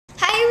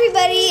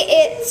everybody,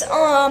 it's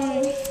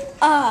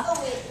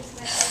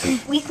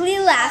Weekly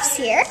Laughs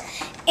here,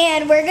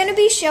 and we're going to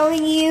be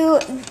showing you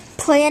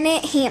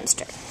Planet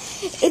Hamster.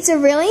 It's a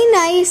really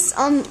nice,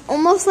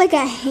 almost like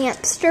a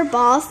hamster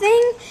ball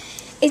thing.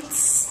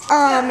 It's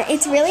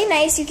really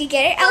nice. You could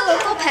get it at a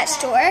local pet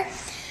store.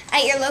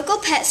 At your local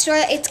pet store,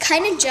 it's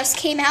kind of just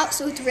came out,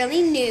 so it's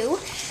really new.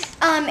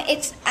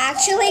 It's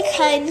actually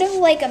kind of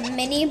like a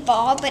mini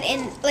ball, but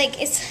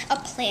it's a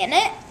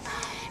planet,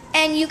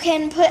 and you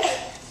can put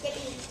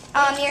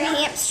your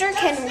hamster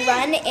can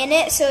run in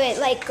it, so it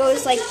like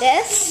goes like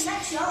this,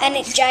 and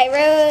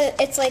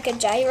it's like a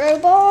gyro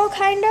ball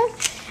kind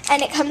of,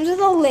 and it comes with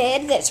a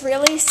lid that's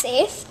really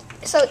safe,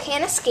 so it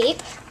can't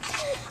escape.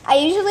 I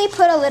usually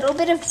put a little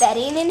bit of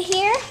bedding in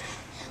here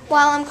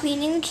while I'm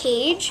cleaning the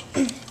cage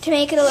to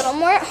make it a little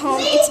more at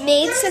home. It's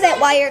made so that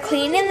while you're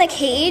cleaning the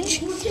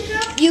cage,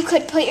 you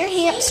could put your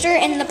hamster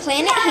in the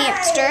Planet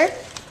Hamster,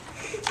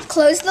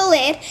 close the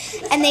lid,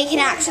 and they can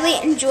actually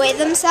enjoy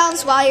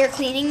themselves while you're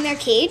cleaning their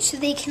cage. So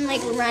they can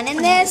like run in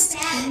this,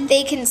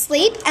 they can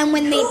sleep, and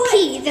when they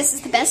pee, this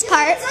is the best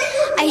part,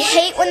 I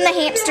hate when the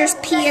hamsters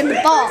pee in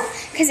the ball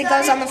because it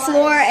goes on the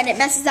floor and it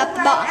messes up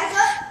the ball.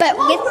 But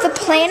with the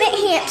Planet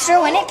Hamster,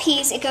 when it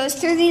pees, it goes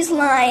through these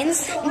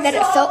lines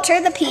that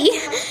filter the pee,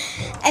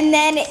 and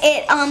then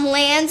it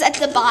lands at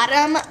the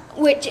bottom,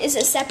 which is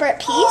a separate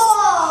piece.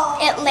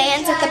 It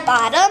lands at the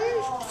bottom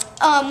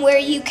where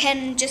you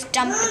can just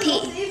dump the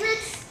pee,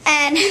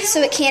 and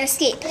so it can't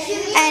escape.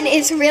 And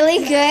it's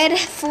really good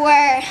for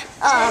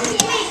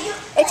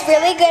it's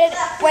really good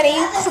when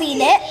you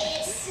clean it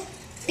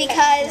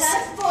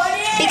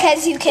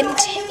because you can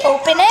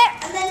open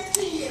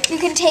it, you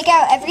can take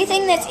out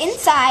everything that's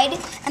inside,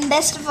 and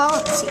best of all,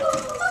 let's see,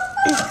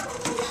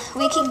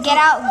 we can get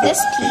out this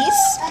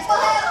piece,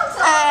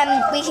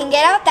 we can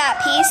get out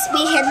that piece,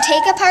 we can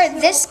take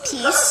apart this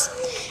piece,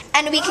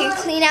 and we can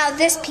clean out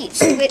this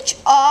piece, which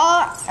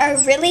all are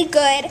really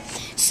good.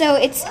 So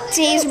it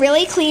stays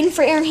really clean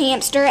for your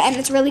hamster, and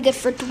it's really good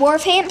for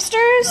dwarf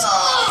hamsters.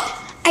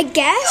 I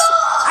guess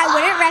I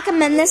wouldn't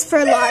recommend this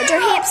for larger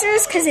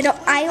hamsters because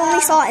I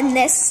only saw it in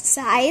this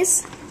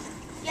size.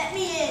 Get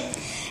me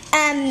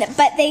in.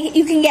 But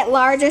you can get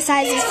larger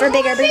sizes for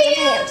bigger breeds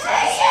of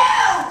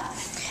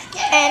hamsters.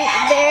 And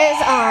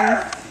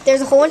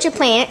there's a whole bunch of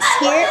planets.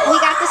 Here we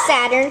got the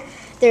Saturn.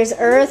 There's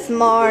Earth,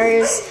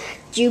 Mars,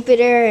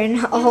 Jupiter,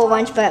 and a whole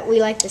bunch, but we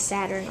like the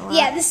Saturn a lot.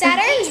 Yeah, the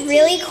Saturn's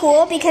really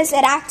cool because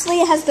it actually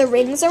has the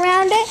rings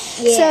around it,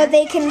 so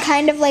they can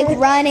kind of like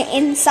run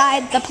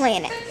inside the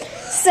planet.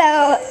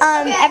 So,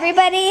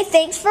 everybody,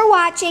 thanks for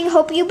watching.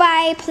 Hope you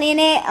buy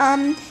Planet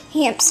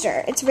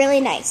Hamster. It's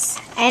really nice.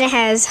 And it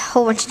has a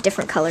whole bunch of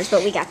different colors,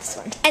 but we got this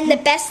one. And the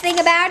best thing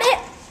about it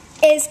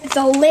is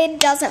the lid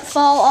doesn't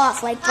fall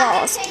off like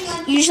balls.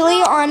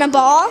 Usually on a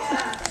ball,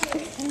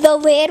 the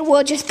lid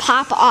will just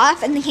pop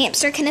off and the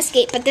hamster can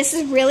escape, but this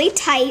is really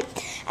tight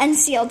and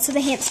sealed so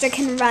the hamster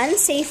can run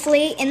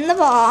safely in the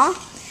ball,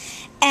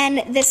 and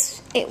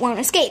it won't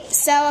escape.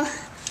 So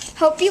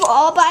hope you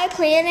all buy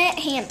Planet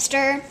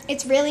Hamster.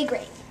 It's really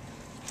great.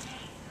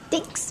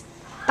 Thanks.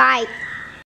 Bye.